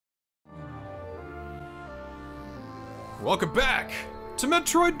Welcome back to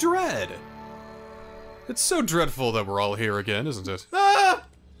Metroid Dread. It's so dreadful that we're all here again, isn't it? Ah!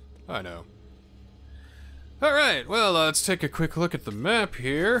 I know. Alright, well, let's take a quick look at the map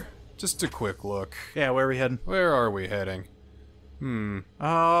here. Just a quick look. Yeah, where are we heading? Where are we heading?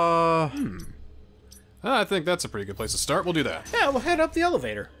 I think that's a pretty good place to start. We'll do that. Yeah, we'll head up the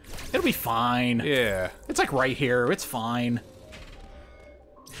elevator. It'll be fine. Yeah. It's like right here. It's fine.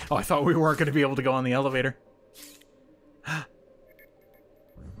 Oh, I thought we weren't going to be able to go on the elevator.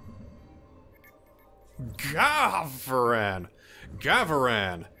 Gavaran!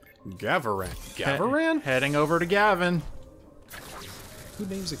 Gavaran? Heading over to Gavin. Who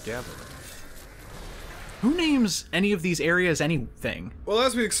names it Gavaran? Who names any of these areas anything? Well,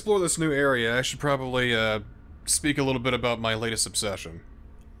 as we explore this new area, I should probably, speak a little bit about my latest obsession.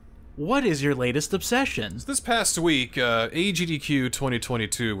 What is your latest obsession? This past week, AGDQ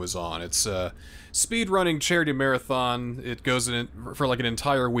 2022 was on. It's a speedrunning charity marathon. It goes in for like an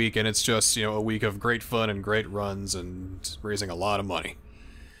entire week, and it's just, you know, a week of great fun and great runs and raising a lot of money.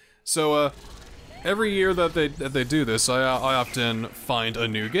 So, every year that they do this, I often find a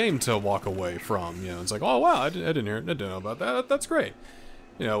new game to walk away from. You know, it's like, oh wow, I didn't know about that. That's great.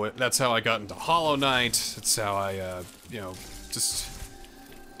 You know, that's how I got into Hollow Knight. It's how I, you know, just.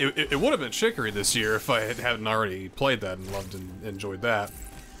 It would have been Chicory this year if I hadn't already played that and loved and enjoyed that.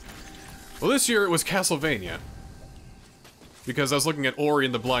 Well, this year it was Castlevania. Because I was looking at Ori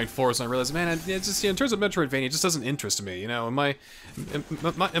and the Blind Forest and I realized, man, it's just, in terms of Metroidvania, it just doesn't interest me, you know? Am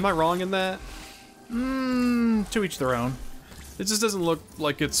I wrong in that? To each their own. It just doesn't look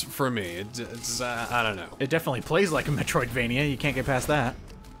like it's for me. It's I don't know. It definitely plays like a Metroidvania, you can't get past that.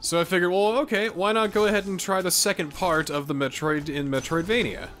 So I figured, well, okay, why not go ahead and try the second part of the Metroid in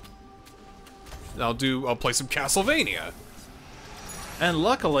Metroidvania? I'll play some Castlevania. And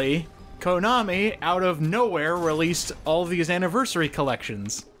luckily, Konami, out of nowhere, released all these anniversary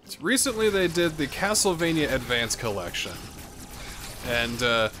collections. Recently they did the Castlevania Advance Collection. And,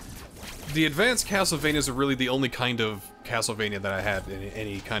 the Advanced Castlevanias are really the only kind of Castlevania that I had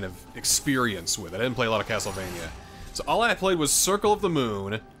any kind of experience with. I didn't play a lot of Castlevania. So all I played was Circle of the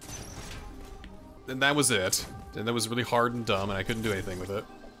Moon, and that was it. And that was really hard and dumb, and I couldn't do anything with it.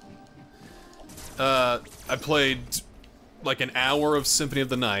 I played like an hour of Symphony of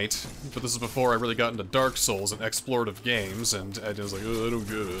the Night, but this is before I really got into Dark Souls and explorative games, and I was like, oh, I don't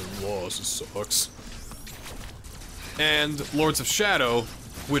get it, I'm lost, it sucks. And Lords of Shadow,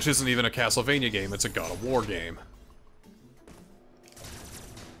 which isn't even a Castlevania game, it's a God of War game.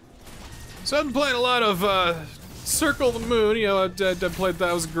 So I've been playing a lot of, Circle of the Moon, you know, I played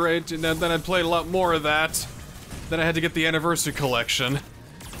that, was great, and then I played a lot more of that. Then I had to get the Anniversary Collection,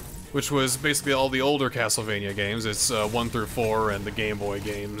 which was basically all the older Castlevania games. It's 1 through 4 and the Game Boy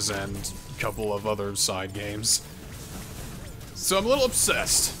games and a couple of other side games. So I'm a little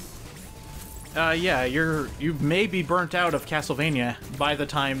obsessed. Yeah, you may be burnt out of Castlevania by the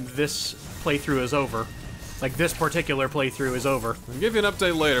time this playthrough is over. Like, this particular playthrough is over. I'll give you an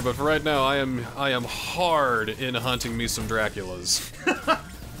update later, but for right now, I am hard in hunting me some Draculas.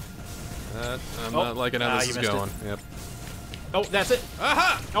 I'm not liking how this is going. Yep. Oh, that's it.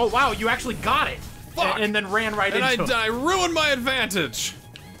 Aha! Oh, wow, you actually got it. Fuck! And then ran right into it. I ruined my advantage!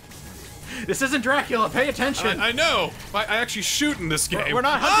 This isn't Dracula, pay attention. I know! I actually shoot in this game. We're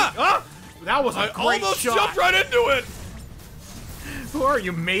not hunting. Ah! That was a great shot. I almost jumped right into it! Who are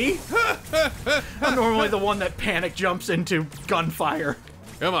you, me? I'm normally the one that panic jumps into gunfire.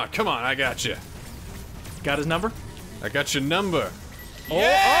 Come on, I got you. Got his number? I got your number. Oh, Yeah!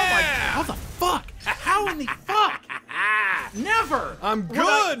 Oh my, how the fuck? How in the fuck? Never! I'm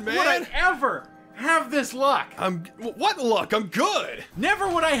good, man! Would I ever have this luck? What luck? I'm good! Never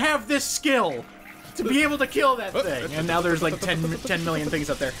would I have this skill to be able to kill that thing. And now there's like 10 million things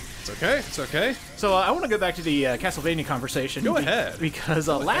up there. It's okay, it's okay. So I want to go back to the Castlevania conversation. Go ahead. Because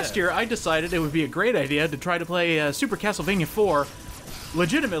last year I decided it would be a great idea to try to play Super Castlevania 4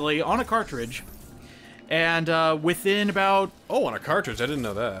 legitimately on a cartridge. And within about... Oh, on a cartridge, I didn't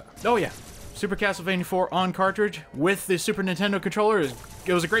know that. Oh yeah. Super Castlevania 4 on cartridge with the Super Nintendo controller.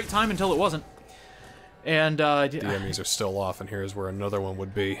 It was a great time until it wasn't. And DMEs are still off, and here's where another one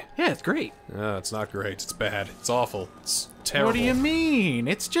would be. Yeah, it's great. No, it's not great. It's bad. It's awful. It's terrible. What do you mean?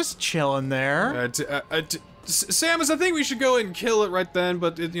 It's just chilling there. Samus, I think we should go and kill it right then,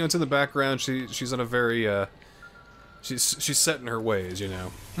 but you know, it's in the background. She's on a very she's set in her ways, you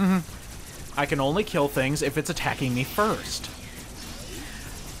know. Mm-hmm. I can only kill things if it's attacking me first.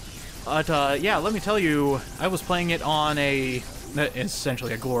 But yeah, let me tell you, I was playing it on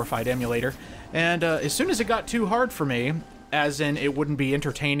essentially a glorified emulator. And as soon as it got too hard for me, as in it wouldn't be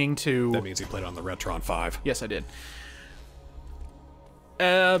entertaining to... That means he played on the Retron 5. Yes, I did.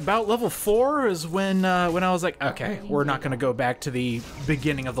 About level 4 is when I was like, okay, we're not gonna go back to the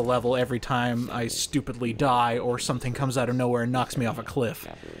beginning of the level every time I stupidly die or something comes out of nowhere and knocks me off a cliff.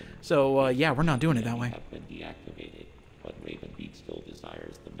 So, yeah, we're not doing it that way. Have been deactivated, but Ravenbeak still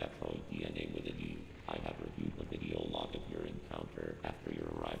desires the Metroid DNA within you. I have reviewed the video log of your encounter after your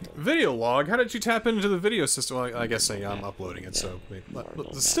arrival. Video log? How did you tap into the video system? Well, I guess I'm uploading it, so...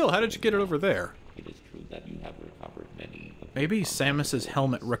 But still, how did you get it over there? It is true that you have recovered many... Maybe Samus's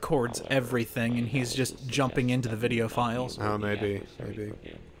helmet records everything and he's just jumping into the video files. Oh, maybe.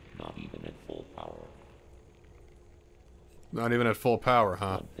 Not even at full power. Not even at full power,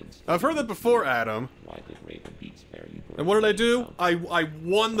 huh? I've heard that before, Adam. Why did Ravenbeak spare you? And what did I do? I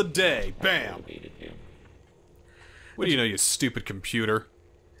won the day. Bam! What do you know, you stupid computer?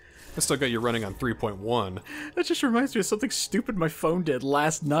 I still got you running on 3.1. That just reminds me of something stupid my phone did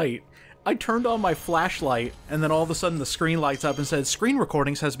last night. I turned on my flashlight, and then all of a sudden the screen lights up and says, "Screen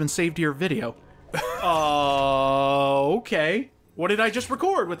recordings has been saved to your video." Okay. What did I just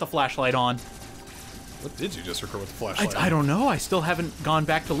record with the flashlight on? What did you just record with the flashlight? I don't know. I still haven't gone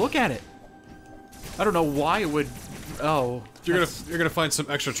back to look at it. I don't know why it would... Oh. You're gonna find some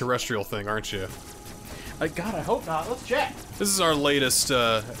extraterrestrial thing, aren't you? God, I hope not. Let's check. This is our latest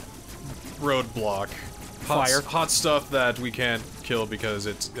roadblock. Fire. Hot stuff that we can't kill because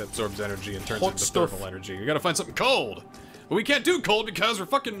it absorbs energy and turns Hot into stuff. thermal energy. You gotta find something cold. But we can't do cold because we're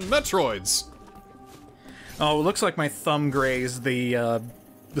fucking Metroids. Oh, it looks like my thumb grazed the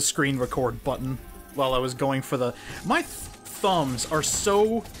screen record button while I was going for the... My thumbs are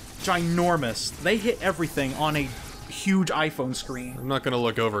so ginormous. They hit everything on a huge iPhone screen. I'm not gonna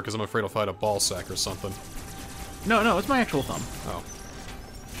look over because I'm afraid I'll find a ball sack or something. No, it's my actual thumb. Oh.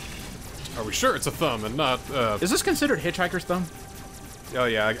 Are we sure it's a thumb and not, Is this considered Hitchhiker's thumb? Oh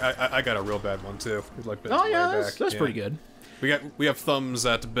yeah, I got a real bad one too. Like bent Oh way yeah, back. that's pretty good. We have thumbs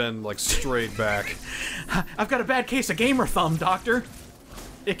that bend like straight back. I've got a bad case of gamer thumb, Doctor.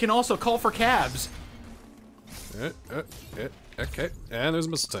 It can also call for cabs. Okay, and there's a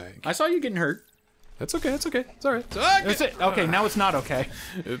Mustang. I saw you getting hurt. That's okay, it's okay. It's alright. That's it. Okay, now it's not okay.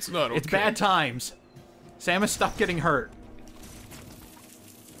 It's not okay. It's bad times. Samus, stop getting hurt.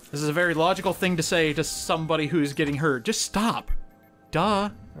 This is a very logical thing to say to somebody who's getting hurt. Just stop. Duh.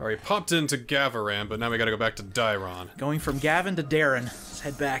 Alright, popped into Gavaran, but now we gotta go back to Dairon. Going from Gavin to Darren. Let's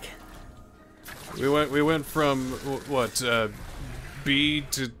head back. We went from, what, B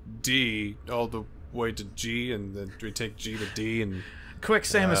to D, all the way to G, and then we take G to D, and... Quick,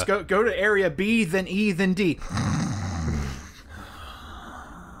 Samus, go to area B, then E, then D.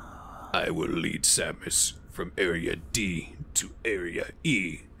 I will lead Samus from area D to area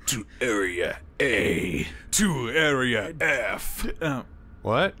E to area A to area F.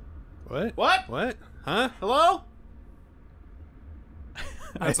 What? What? What? What? Huh? Hello?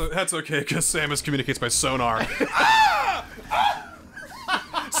 That's okay, because Samus communicates by sonar.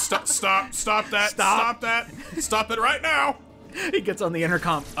 Stop that! Stop that! Stop it right now! He gets on the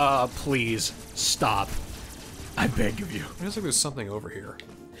intercom. Please, stop. I beg of you. It feels like there's something over here.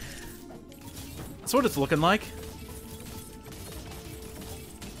 That's what it's looking like.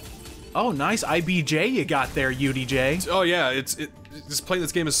 Oh, nice IBJ you got there, UDJ. Oh yeah, just playing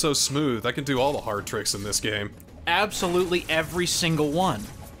this game is so smooth. I can do all the hard tricks in this game. Absolutely every single one.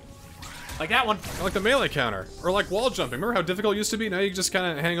 Like that one. I like the melee counter, or like wall jumping. Remember how difficult it used to be? Now you just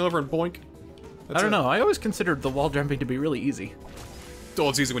kind of hang over and boink. I don't know. I always considered the wall jumping to be really easy. Well,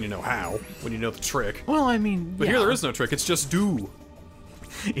 it's easy when you know how, when you know the trick. Well, I mean, But here there is no trick. It's just do.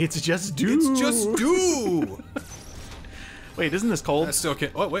 It's just do. It's just do. Wait, isn't this cold? I still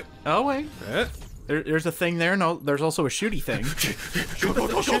can't. Oh wait. Oh wait. Eh. There's a thing there. No, there's also a shooty thing.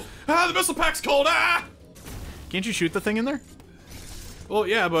 Go. Ah, the missile pack's cold. Ah. Can't you shoot the thing in there? Well,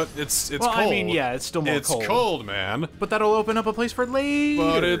 yeah, but it's well, cold. I mean, yeah, it's still more cold. It's cold, man. But that'll open up a place for later.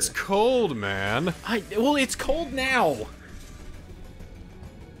 But it's cold, man. Well, it's cold now.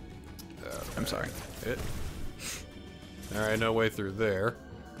 I'm sorry. Alright, no way through there.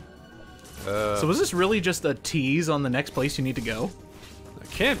 So was this really just a tease on the next place you need to go? That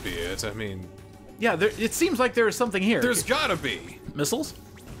can't be it. I mean... Yeah, it seems like there is something here. There's gotta be. Missiles?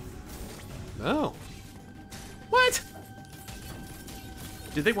 No. What?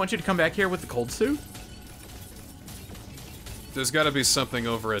 Did they want you to come back here with the cold suit? There's gotta be something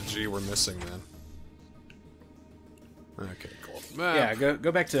over at G we're missing, then. Okay, cool. Yeah,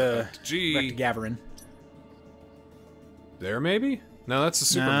 go back to G. Back to Gavarin. There, maybe? No, that's a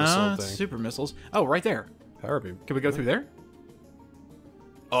super missile thing. Super missiles. Oh, right there. Power beam. Can we go through there?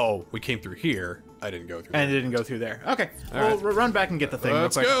 Oh, we came through here. I didn't go through And there. it didn't go through there. Okay. All Well, right. run back and get the thing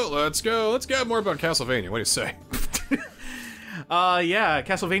Let's real quick. go, let's go. Let's get more about Castlevania. What do you say? Yeah,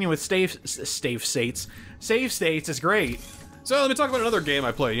 Castlevania with save states is great. So let me talk about another game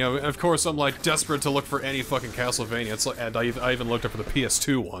I played. You know, of course, I'm like desperate to look for any fucking Castlevania. It's like, and I even looked up for the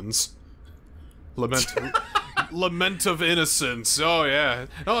PS2 ones. Lament of Innocence. Oh yeah.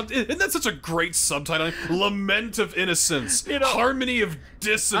 Oh, isn't that such a great subtitle? Lament of Innocence. You know, Harmony of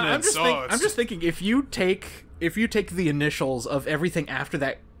Dissonance. I'm just thinking if you take the initials of everything after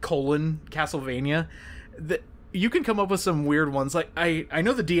that colon Castlevania, that you can come up with some weird ones. Like I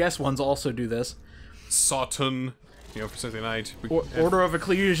know the DS ones also do this. Sawton. You know, for Saturday night. Order of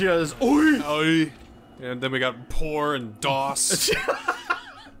Ecclesia is Oi! Oi! And then we got Poor and DOS.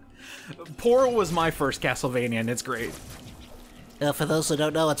 Poor was my first Castlevania, and it's great. For those who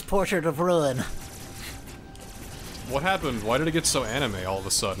don't know, it's Portrait of Ruin. What happened? Why did it get so anime all of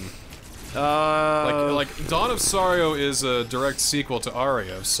a sudden? Like Dawn of Sorrow is a direct sequel to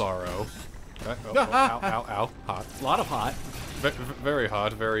Aria of Sorrow. Oh, ow, hot. A lot of hot. Very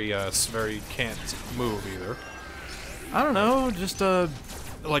hot, very can't move either. I don't know, just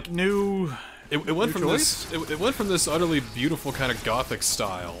like new. It went from this. It went from this utterly beautiful kind of gothic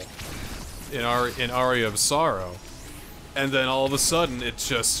style in Aria of Sorrow, and then all of a sudden it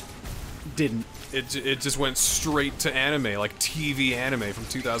just didn't. It just went straight to anime, like TV anime from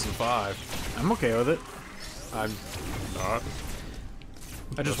 2005. I'm okay with it. I'm not.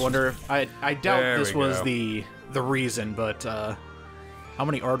 I just wonder if I doubt this was the reason, but how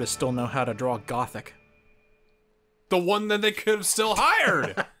many artists still know how to draw gothic? The one that they could have still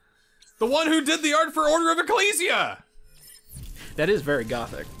hired! The one who did the art for Order of Ecclesia! That is very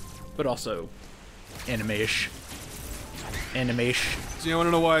gothic, but also anime-ish. Anime-ish. Do you want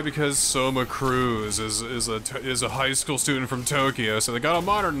to know why? Because Soma Cruz is a high school student from Tokyo, so they gotta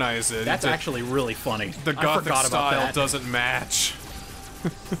modernize it. That's actually really funny. The gothic style doesn't match.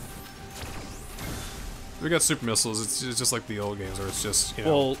 We got super missiles. It's just like the old games, where it's just, you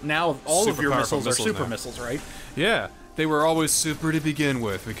know. Well, now all of your missiles are super now. missiles, right? Yeah, they were always super to begin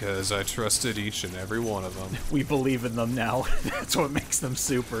with because I trusted each and every one of them. We believe in them now. That's what makes them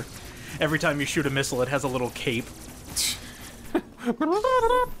super. Every time you shoot a missile, it has a little cape.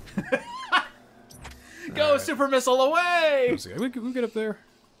 Go, right. Super missile away! We can get up there.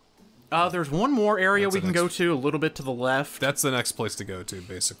 There's one more area we can go to, a little bit to the left. That's the next place to go to,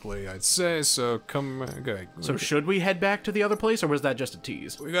 basically, I'd say, so come... Okay. So should we head back to the other place, or was that just a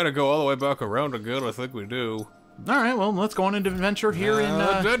tease? We gotta go all the way back around again, I think we do. Alright, well, let's go on into adventure here in...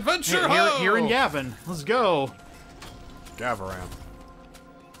 here in Gavin. Let's go. Gavaran.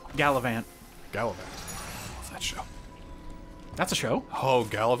 Gallivant. Love that show. That's a show? Oh,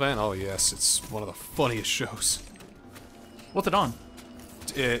 Gallivant? Oh, yes, it's one of the funniest shows. What's it on?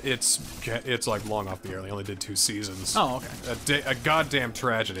 It's like long off the air. They only did 2 seasons. Oh, okay. A goddamn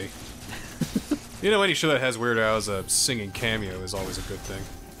tragedy. You know, any show that has Weird Al as a singing cameo is always a good thing.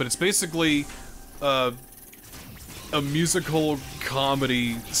 But it's basically a musical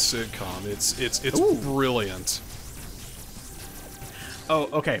comedy sitcom. It's brilliant. Oh,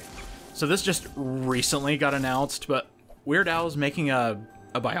 okay. So this just recently got announced, but Weird Al's making a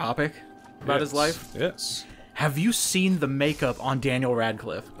biopic about his life. Yes. Have you seen the makeup on Daniel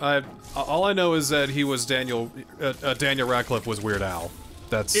Radcliffe? All I know is that he was Daniel Radcliffe was Weird Al.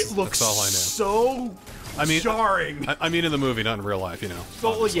 That's all I know. Jarring. I mean in the movie, not in real life, you know.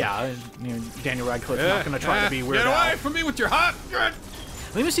 Well, yeah, Daniel Radcliffe's not going to try to be Weird Al. Get away from me with your hot...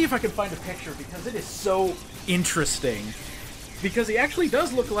 Let me see if I can find a picture, because it is so interesting. Because he actually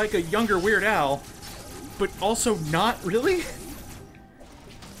does look like a younger Weird Al, but also not really.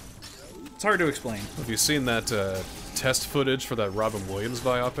 It's hard to explain. Have you seen that test footage for that Robin Williams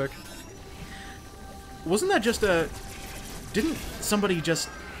biopic? Wasn't that just a... Didn't somebody just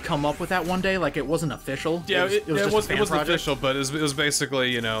come up with that one day? Like, it wasn't official? Yeah, it wasn't official, but it was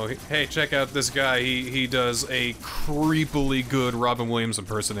basically, you know, hey, check out this guy. He does a creepily good Robin Williams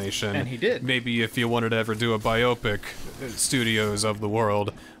impersonation. And he did. Maybe if you wanted to ever do a biopic, studios of the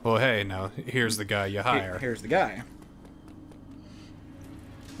world, well, hey, now, here's the guy you hire. Here's the guy.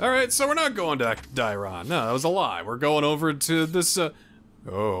 Alright, so we're not going to Dairon. No, that was a lie. We're going over to this,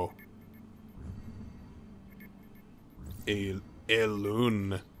 oh. Elun.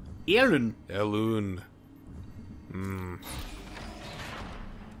 Elun. Elun. Hmm.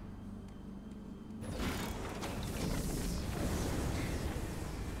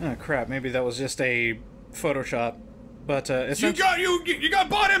 Oh, crap. Maybe that was just a Photoshop. But, you got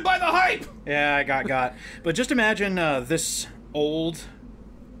bought in by the hype! Yeah, I got. But just imagine, this old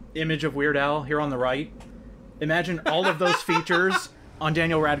image of Weird Al here on the right. Imagine all of those features on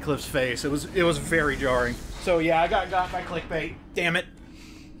Daniel Radcliffe's face. It was very jarring. So yeah, I got my clickbait. Damn it.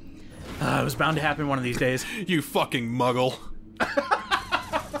 It was bound to happen one of these days. You fucking muggle.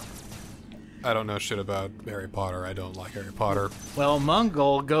 I don't know shit about Harry Potter. I don't like Harry Potter. Well,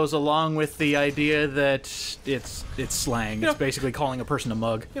 Mongol goes along with the idea that it's slang. It's basically calling a person a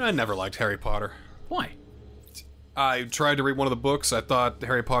mug. You know, I never liked Harry Potter. Why? I tried to read one of the books. I thought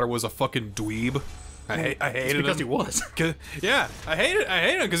Harry Potter was a fucking dweeb. I hated him. Because he was. Yeah, I hated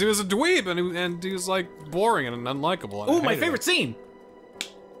him because he was a dweeb and he was like boring and unlikable. Ooh, my favorite scene.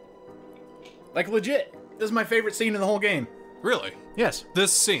 Like legit. This is my favorite scene in the whole game. Really? Yes.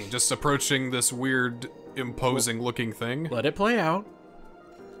 This scene, just approaching this weird, imposing-looking thing. Let it play out.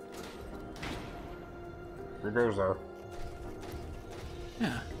 Here goes there.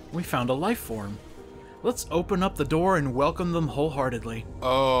 Yeah, we found a life form. Let's open up the door and welcome them wholeheartedly.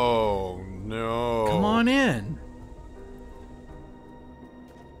 Oh, no. Come on in.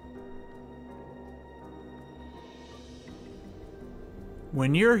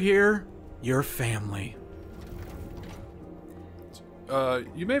 When you're here, you're family.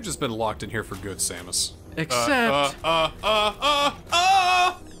 You may have just been locked in here for good, Samus. Except...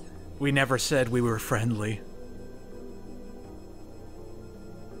 we never said we were friendly.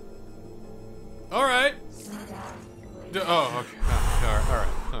 Alright. Oh, okay. Alright.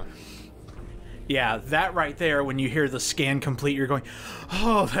 Huh. Yeah, that right there, when you hear the scan complete, you're going,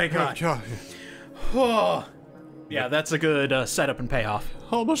 oh, thank God. Oh. Yeah, that's a good setup and payoff.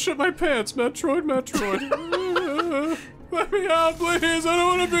 Almost shit my pants, Metroid. Let me out, please. I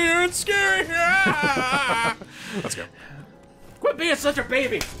don't want to be here. It's scary. Let's go. Quit being such a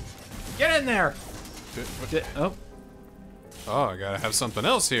baby. Get in there. Oh. Oh, I gotta have something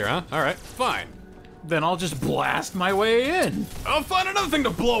else here, huh? Alright, fine. Then I'll just blast my way in. I'll find another thing to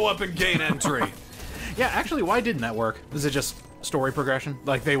blow up and gain entry. Yeah, actually, why didn't that work? Is it just story progression?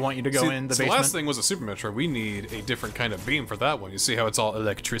 Like, they want you to go in the basement? The last thing was a Super Metroid. We need a different kind of beam for that one. You see how it's all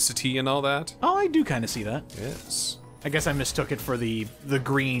electricity and all that? Oh, I do kind of see that. Yes. I guess I mistook it for the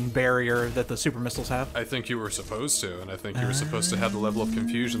green barrier that the super missiles have. I think you were supposed to, and I think you were supposed to have the level of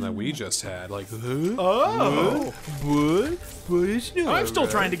confusion that we just had. Like, huh? Oh! What? What is that? I'm still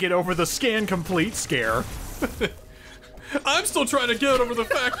trying to get over the scan complete scare. I'm still trying to get over the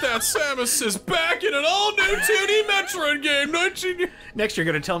fact that Samus is back in an all-new 2D Metroid game. Next, you're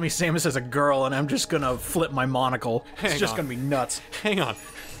gonna tell me Samus is a girl, and I'm just gonna flip my monocle. It's just gonna be nuts. Hang on.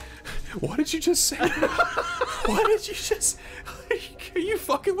 What did you just say? What did you just... Are you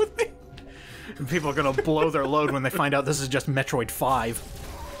fucking with me? And people are gonna blow their load when they find out this is just Metroid 5.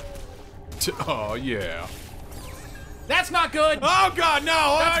 Oh, yeah. That's not good! Oh, God,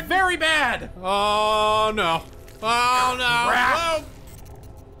 no! That's very bad! Oh, no. Oh, no. Crap.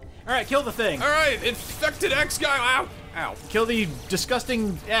 Alright, kill the thing. Alright, infected X guy. Ow. Ow. Kill the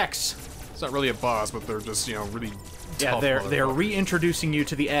disgusting X. It's not really a boss, but they're just, you know, really Yeah, tough they're reintroducing you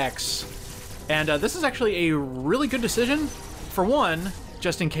to the X. And this is actually a really good decision. For one,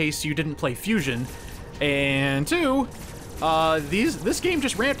 just in case you didn't play Fusion. And two, this game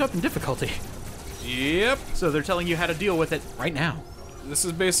just ramped up in difficulty. Yep. So they're telling you how to deal with it right now. This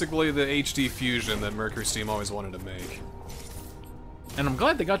is basically the HD Fusion that Mercury Steam always wanted to make. And I'm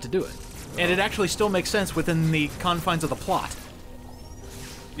glad they got to do it. And it actually still makes sense within the confines of the plot.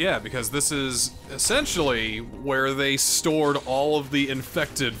 Yeah, because this is essentially where they stored all of the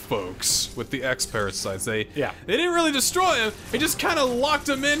infected folks with the X parasites. They didn't really destroy them. They just kind of locked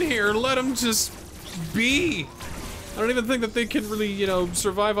them in here and let them just be. I don't even think that they can really, you know,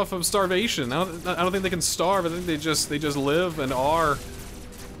 survive off of starvation. I don't think they can starve. I think they just live and are.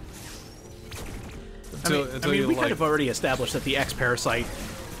 Until, I mean, we kind of already established that the X parasite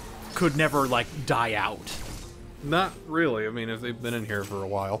could never, like, die out. Not really. I mean, if they've been in here for a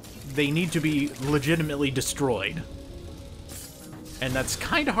while. They need to be legitimately destroyed. And that's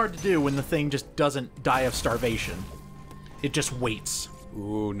kind of hard to do when the thing just doesn't die of starvation. It just waits.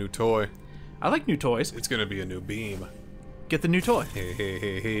 Ooh, new toy. I like new toys. It's gonna be a new beam. Get the new toy. Hey,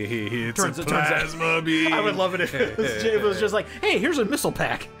 it's Turns a out- plasma beam. I would love it if it was just like, hey, here's a missile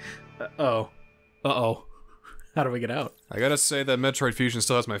pack. Uh-oh. How do we get out? I gotta say that Metroid Fusion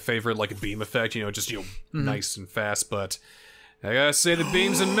still has my favorite, like, beam effect, you know, just, you know, nice and fast, but I gotta say the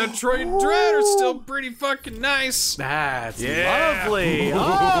beams in Metroid Dread are still pretty fucking nice. That's lovely.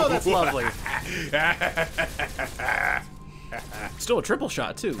 Oh, that's lovely. Still a triple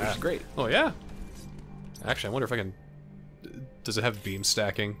shot, too, which is great. Oh, yeah? Actually, I wonder if I can... Does it have beam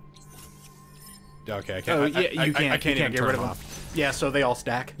stacking? Okay, I can't. Oh, yeah, you can't even get turn rid them of them. Yeah, so they all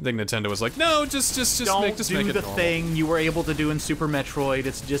stack. I think Nintendo was like, no, just Don't make do it the normal. thing you were able to do in Super Metroid.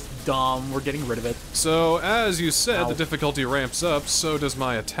 It's just dumb. We're getting rid of it. So, as you said, Ow. the difficulty ramps up, so does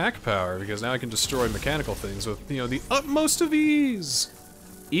my attack power, because now I can destroy mechanical things with, you know, the utmost of ease.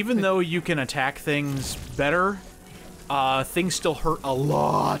 Even though you can attack things better, Things still hurt a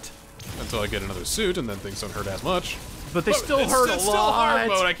lot. Until I get another suit, and then things don't hurt as much. But they still hurt a lot. It's still hard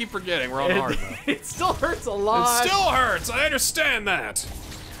mode. I keep forgetting we're on hard mode. It still hurts a lot. It still hurts. I understand that.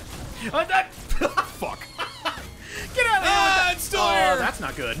 Fuck. Get out of here! It's still here. That's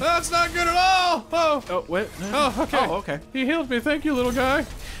not good. That's not good at all. Oh. Oh, wait. Oh, okay. Oh, okay. He healed me. Thank you, little guy.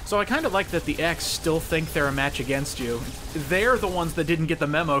 So I kind of like that the X still think they're a match against you. They're the ones that didn't get the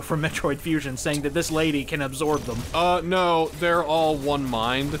memo from Metroid Fusion saying that this lady can absorb them. No, they're all one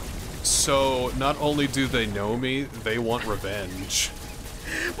mind. So not only do they know me, they want revenge.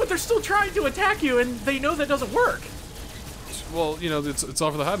 But they're still trying to attack you, and they know that doesn't work. Well, you know, it's all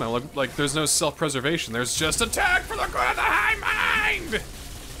for the high mind. Like there's no self-preservation. There's just attack for the good of the high mind!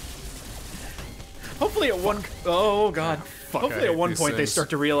 Hopefully at one... Oh, God. Fuck, Hopefully at one point they start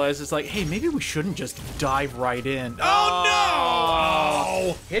to realize it's like, hey, maybe we shouldn't just dive right in. Oh,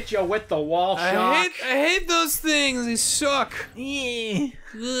 no! Hit you with the wall shock. I hate those things. They suck. Yeah.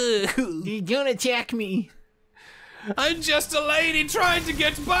 Don't attack me. I'm just a lady trying to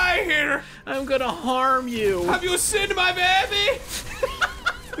get by here. I'm gonna harm you. Have you seen my baby?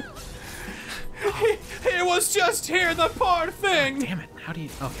 He was just here, the poor thing. Damn it. How do you...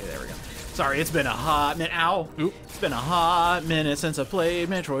 Okay, there we go. Sorry, it's been a hot minute. Ow. Oop. It's been a hot minute since I played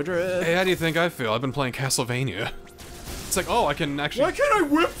Metroid Dread. Hey, how do you think I feel? I've been playing Castlevania. It's like, oh, I can actually... Why can't I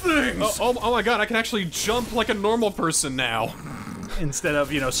whip things? Oh my god, I can actually jump like a normal person now. Instead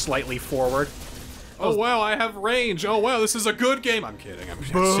of, you know, slightly forward. Oh wow, I have range. Oh wow, this is a good game. I'm kidding. I'm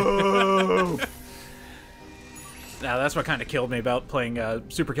kidding. Now, that's what kind of killed me about playing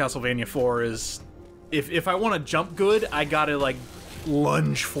Super Castlevania 4 is... If I want to jump good, I gotta, like,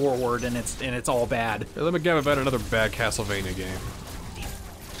 lunge forward, and it's all bad. Hey, let me give about another bad Castlevania game.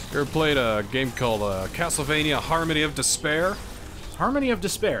 You ever played a game called Castlevania Harmony of Despair? Harmony of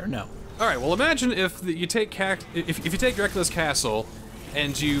Despair? No. All right. Well, imagine if you take if you take Dracula's castle,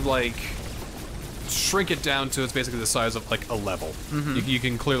 and you like shrink it down to it's basically the size of like a level. Mm-hmm. You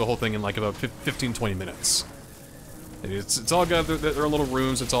can clear the whole thing in like about 15-20 minutes. It's all got there are little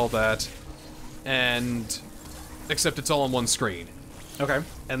rooms. It's all that, and except it's all on one screen. Okay.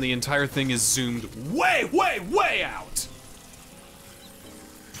 And the entire thing is zoomed way out.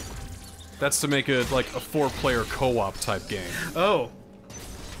 That's to make it like a 4-player co-op type game. Oh.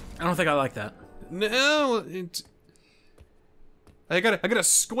 I don't think I like that. No, I gotta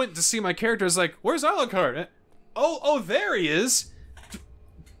squint to see my character. It's like, where's Alucard? Oh, there he is.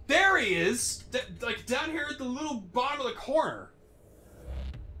 There he is. Like down here at the little bottom of the corner.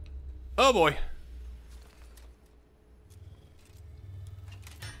 Oh boy.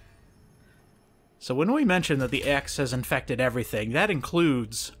 So when we mention that the X has infected everything, that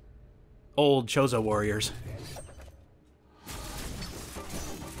includes old Chozo warriors.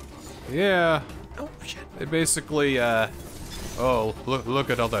 Yeah. Oh, shit. They basically, oh, look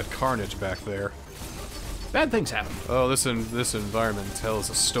at all that carnage back there. Bad things happen. Oh, this environment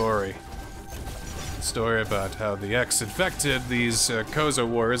tells a story. A story about how the X infected these Kozo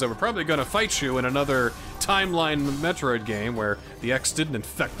warriors that were probably going to fight you in another timeline Metroid game where the X didn't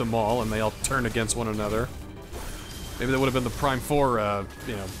infect them all and they all turned against one another. Maybe that would have been the Prime 4,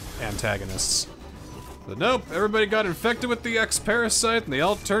 you know, antagonists. But nope, everybody got infected with the X parasite and they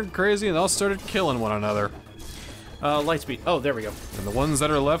all turned crazy and they all started killing one another. Lightspeed. Oh, there we go. And the ones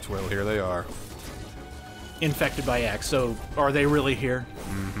that are left, well, here they are. Infected by X, so are they really here?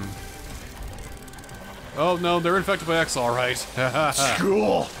 Mm-hmm. Oh no, they're infected by X, alright.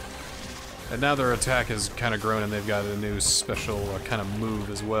 Cool! And now their attack has kind of grown and they've got a new special kind of move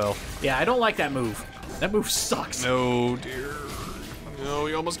as well. Yeah, I don't like that move. That move sucks. No, dear. No,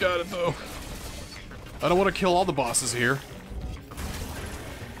 you almost got it though. I don't want to kill all the bosses here.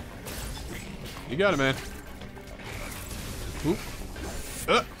 You got it, man. Oop.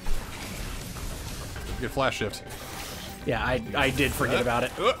 Get flash shift. Yeah, I did forget about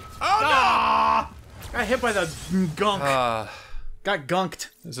it. Oh no! Got hit by the gunk. Got gunked.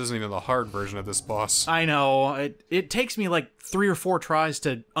 This isn't even the hard version of this boss. I know. It takes me like 3 or 4 tries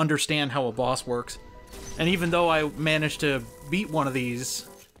to understand how a boss works. And even though I managed to beat one of these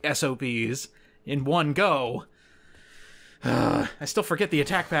SOPs in one go, I still forget the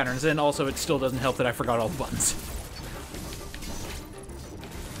attack patterns, and also it still doesn't help that I forgot all the buttons.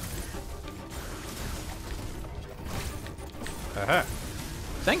 Aha.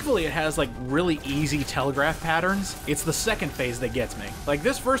 Thankfully, it has, like, really easy telegraph patterns. It's the second phase that gets me. Like,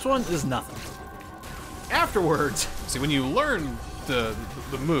 this first one is nothing. Afterwards... See, when you learn the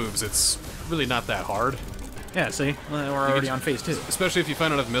moves, it's really not that hard. Yeah, see? We're already on phase 2. Especially if you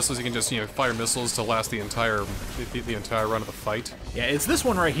find enough missiles, you can just, you know, fire missiles to last the entire run of the fight. Yeah, it's this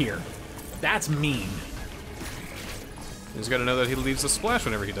one right here. That's mean. He's got to know that he leaves a splash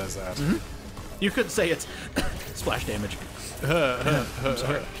whenever he does that. You could say it's splash damage. I'm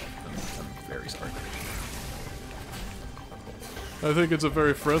sorry. I'm very sorry. I think it's a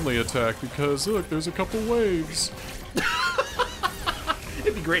very friendly attack because, look, there's a couple waves.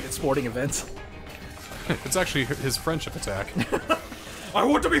 It'd be great at sporting events. It's actually his friendship attack. I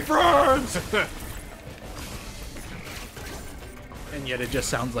want to be friends! And yet it just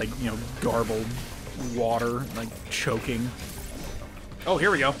sounds like, you know, garbled water, like choking. Oh,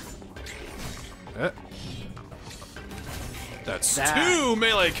 here we go. That's 2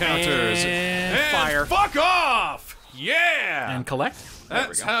 melee counters. And fire. Fuck off! Yeah! And collect.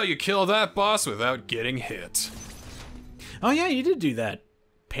 That's how you kill that boss without getting hit. Oh yeah, you did do that.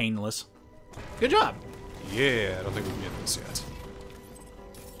 Painless. Good job. Yeah, I don't think we can get this yet.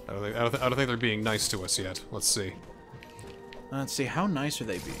 I don't think they're being nice to us yet. Let's see. Let's see, how nice are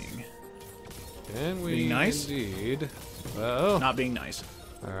they being? And we being nice? Indeed. Well. Not being nice.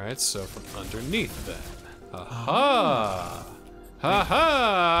 Alright, so from underneath then. Aha! Ha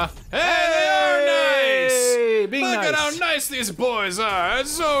ha! Hey, they are nice! Being Look nice. at how nice these boys are!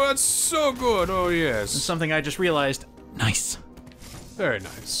 That's so good, oh yes. Something I just realized. Nice. Very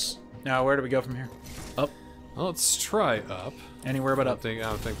nice. Now, where do we go from here? Up? Well, let's try up. Anywhere but up. I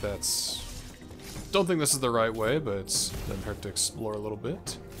don't think that's... Don't think this is the right way, but it doesn't hurt to explore a little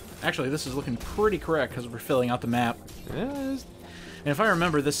bit. Actually, this is looking pretty correct because we're filling out the map. Yeah, And if I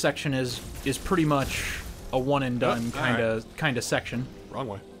remember, this section is pretty much a one and done kind of section. wrong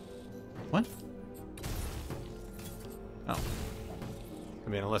way. What? Oh, I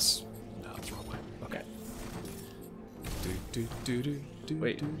mean, unless... No, it's the wrong way. okay.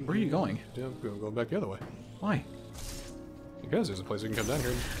 Wait, where are you going? Yeah, I'm going back the other way. Why? Because there's a place you can come down here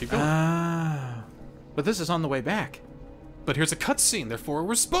and keep going. Ah, but this is on the way back. But here's a cutscene, therefore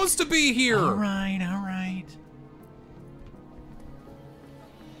we're supposed to be here! All right, all right.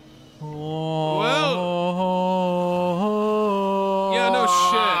 Well... Yeah, no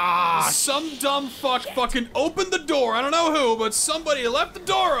shit. Some dumb fuck fucking opened the door, I don't know who, but somebody left the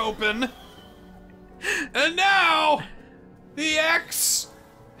door open. And now... The X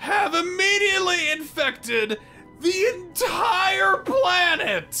have immediately infected the entire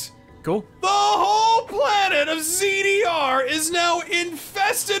planet! Cool. The whole planet of ZDR is now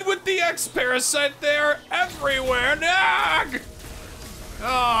infested with the X parasite. They're everywhere. Nag!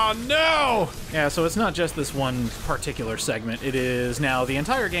 Oh no! Yeah, so it's not just this one particular segment. It is now the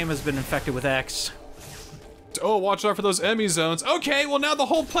entire game has been infected with X. Oh, watch out for those Emmy zones. Okay, well now the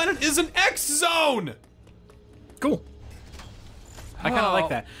whole planet is an X zone! Cool. I kind of like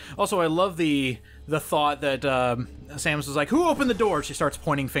that. Also, I love the thought that Samus was like, "Who opened the door?" She starts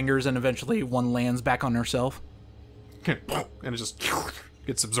pointing fingers, and eventually one lands back on herself. And it just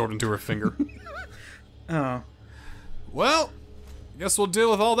gets absorbed into her finger. Oh. Well, guess we'll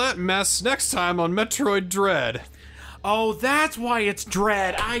deal with all that mess next time on Metroid Dread. Oh, that's why it's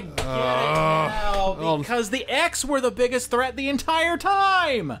Dread. I get it now. Because the X were the biggest threat the entire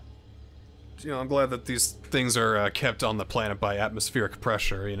time. You know, I'm glad that these things are kept on the planet by atmospheric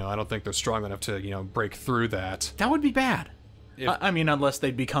pressure. You know, I don't think they're strong enough to, you know, break through that. That would be bad. I mean, unless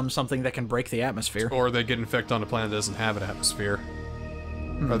they become something that can break the atmosphere. Or they get infected on a planet that doesn't have an atmosphere.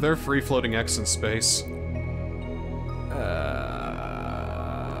 Are there free-floating X in space? Food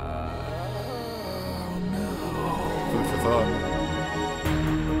for thought.